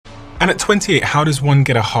And at 28, how does one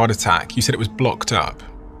get a heart attack? You said it was blocked up.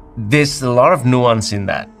 There's a lot of nuance in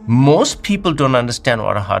that. Most people don't understand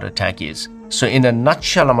what a heart attack is. So in a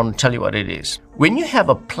nutshell, I'm going to tell you what it is. When you have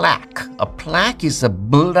a plaque is a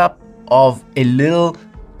buildup of a little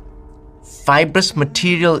fibrous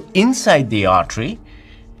material inside the artery,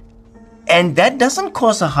 and that doesn't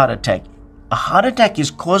cause a heart attack. A heart attack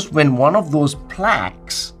is caused when one of those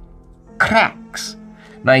plaques cracks.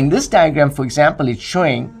 Now in this diagram, for example, it's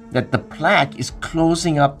showing that the plaque is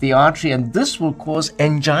closing up the artery, and this will cause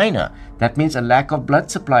angina. That means a lack of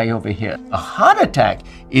blood supply over here. A heart attack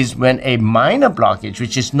is when a minor blockage,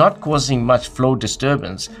 which is not causing much flow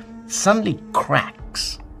disturbance, suddenly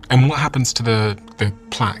cracks. And what happens to the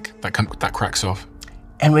plaque that cracks off?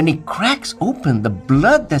 And when it cracks open, the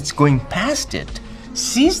blood that's going past it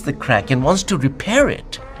sees the crack and wants to repair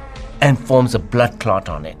it and forms a blood clot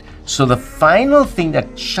on it. So the final thing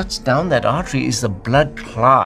that shuts down that artery is the blood clot.